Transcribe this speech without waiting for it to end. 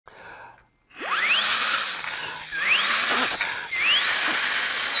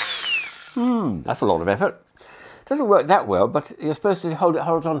That's a lot of effort. Doesn't work that well, but you're supposed to hold it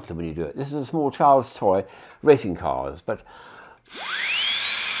horizontally when you do it. This is a small child's toy, racing cars, but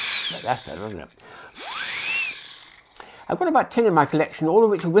that's better, isn't it? I've got about 10 in my collection, all of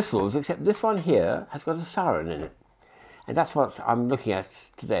which are whistles, except this one here has got a siren in it. And that's what I'm looking at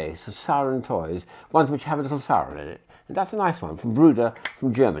today, so siren toys, ones which have a little siren in it. And that's a nice one, from Bruder,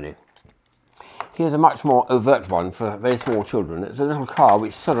 from Germany. Here's a much more overt one for very small children. It's a little car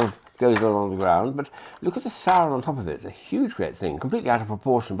which sort of goes along the ground, but look at the siren on top of it. It's a huge great thing, completely out of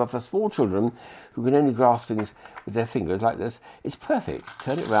proportion, but for small children who can only grasp things with their fingers like this, it's perfect.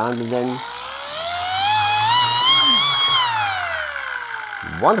 Turn it round and then...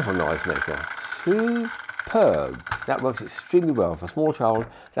 wonderful noise maker. Superb. That works extremely well. For a small child,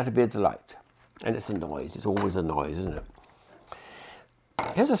 that'd be a delight. And it's a noise. It's always a noise, isn't it?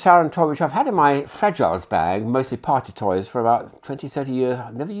 Here's a siren toy which I've had in my fragiles bag, mostly party toys, for about 20, 30 years.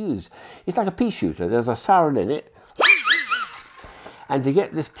 I've never used. It's like a pea shooter. There's a siren in it. And to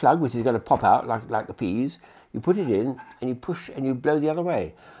get this plug, which is going to pop out like the peas, you put it in and you push and you blow the other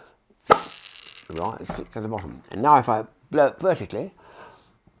way. Right, it's slipped to the bottom. And now if I blow it vertically...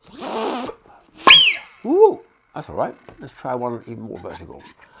 Ooh, that's all right. Let's try one even more vertical.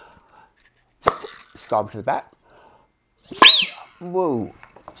 Scarb to the back. Whoa,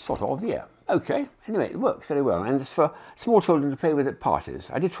 sort of, yeah. Okay, anyway, it works very well. And it's for small children to play with at parties.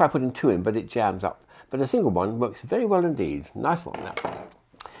 I did try putting two in, but it jams up. But a single one works very well indeed. Nice one, that one.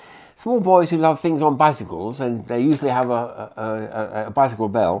 Small boys who love things on bicycles, and they usually have a bicycle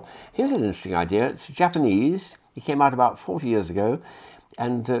bell. Here's an interesting idea. It's Japanese. It came out about 40 years ago.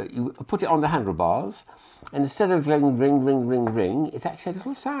 And you put it on the handlebars, and instead of going ring, ring, ring, ring, it's actually a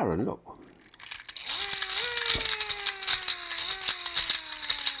little siren, look.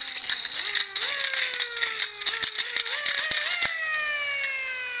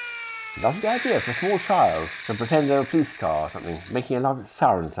 Lovely idea for a small child to pretend they're a police car or something, making a lovely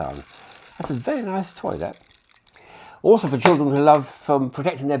siren sound. That's a very nice toy, that. Also for children who love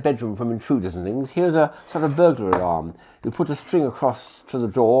protecting their bedroom from intruders and things, here's a sort of burglar alarm. You put a string across to the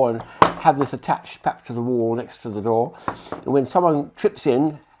door and have this attached perhaps to the wall next to the door. And when someone trips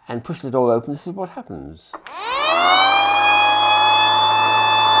in and pushes the door open, this is what happens.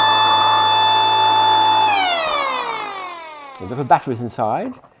 A little batteries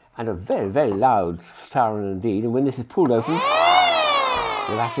inside and a very, very loud siren indeed. And when this is pulled open,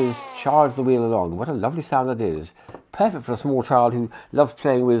 the batteries charge the wheel along. What a lovely sound that is. Perfect for a small child who loves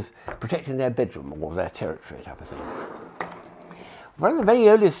playing with protecting their bedroom or their territory type of thing. One of the very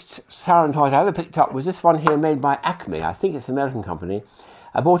earliest siren toys I ever picked up was this one here made by Acme. I think it's an American company.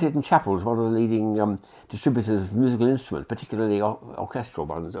 I bought it in Chapels, one of the leading distributors of musical instruments, particularly orchestral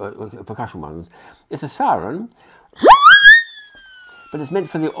ones, percussion ones. It's a siren, but it's meant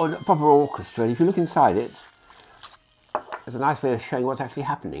for the proper orchestra. And if you look inside it, there's a nice way of showing what's actually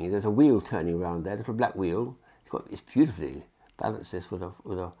happening. There's a wheel turning around there, a little black wheel. It's beautifully balanced this with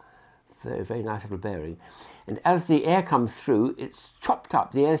a very, very nice little bearing. And as the air comes through, it's chopped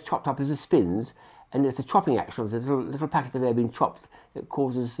up. The air is chopped up as it spins, and it's a chopping action of the little packet of air being chopped that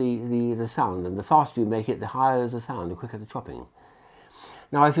causes the sound. And the faster you make it, the higher the sound, the quicker the chopping.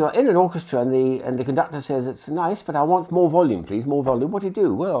 Now, if you're in an orchestra and the conductor says, it's nice, but I want more volume, please, more volume, what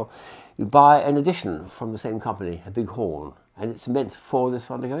do? Well, you buy an addition from the same company, a big horn, and it's meant for this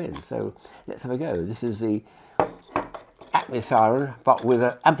one to go in. So let's have a go. This is the Acme siren, but with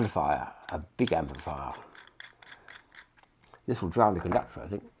an amplifier, a big amplifier. This will drown the conductor, I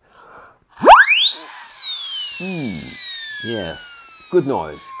think. Yes, good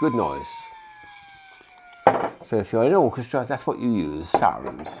noise, good noise. So if you're in an orchestra, that's what you use,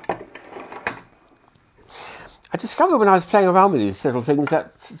 sirens. I discovered when I was playing around with these little things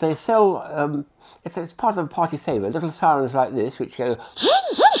that they sell, it's part of a party favour, little sirens like this, which go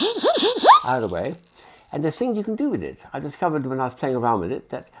out of the way. And there's things you can do with it. I discovered when I was playing around with it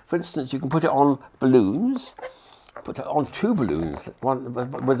that, for instance, you can put it on balloons, put it on two balloons, one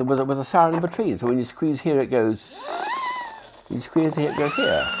with a siren in between. So when you squeeze here, it goes. You squeeze here, it goes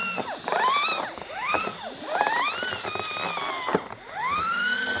here.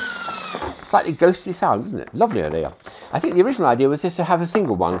 Slightly ghostly sound, isn't it? Lovely idea. I think the original idea was just to have a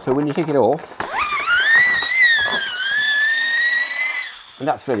single one. So when you take it off, and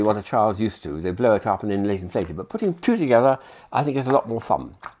that's really what a child's used to. They blow it up and then inflate it. But putting two together, I think, is a lot more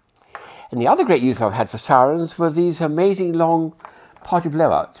fun. And the other great use I've had for sirens were these amazing long party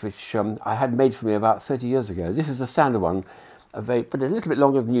blowouts, which I had made for me about 30 years ago. This is the standard one, but a little bit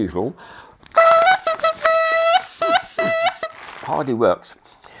longer than usual. Hardly works.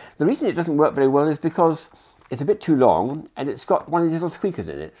 The reason it doesn't work very well is because it's a bit too long and it's got one of these little squeakers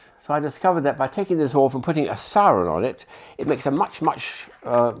in it. So I discovered that by taking this off and putting a siren on it, it makes a much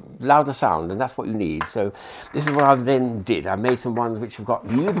louder sound, and that's what you need. So this is what I then did. I made some ones which have got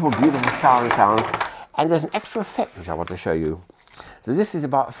beautiful siren sound, and there's an extra effect which I want to show you. So this is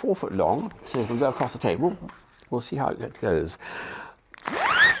about 4 foot long, so it'll go across the table. We'll see how it goes.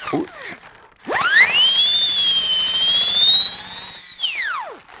 Ooh.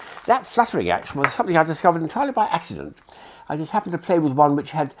 That fluttering action was something I discovered entirely by accident. I just happened to play with one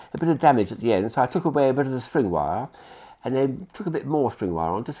which had a bit of damage at the end, so I took away a bit of the string wire and then took a bit more string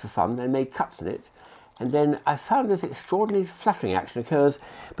wire on just for fun and made cuts in it. And then I found this extraordinary fluttering action occurs,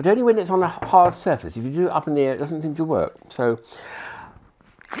 but only when it's on a hard surface. If you do it up in the air, it doesn't seem to work. So,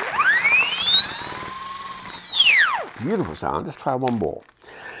 beautiful sound. Let's try one more.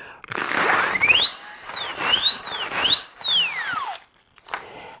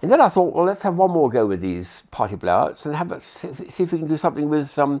 And then I thought, well, let's have one more go with these party blowouts and see if we can do something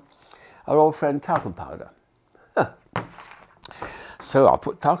with our old friend talcum powder. So I'll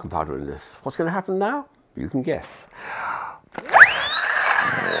put talcum powder in this. What's going to happen now? You can guess.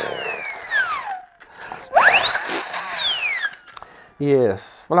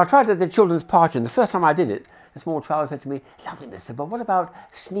 Yes. Well, I tried it at the children's party, and the first time I did it, a small child said to me, "Lovely, mister, but what about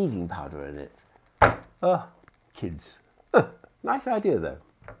sneezing powder in it?" Oh, kids. Nice idea, though.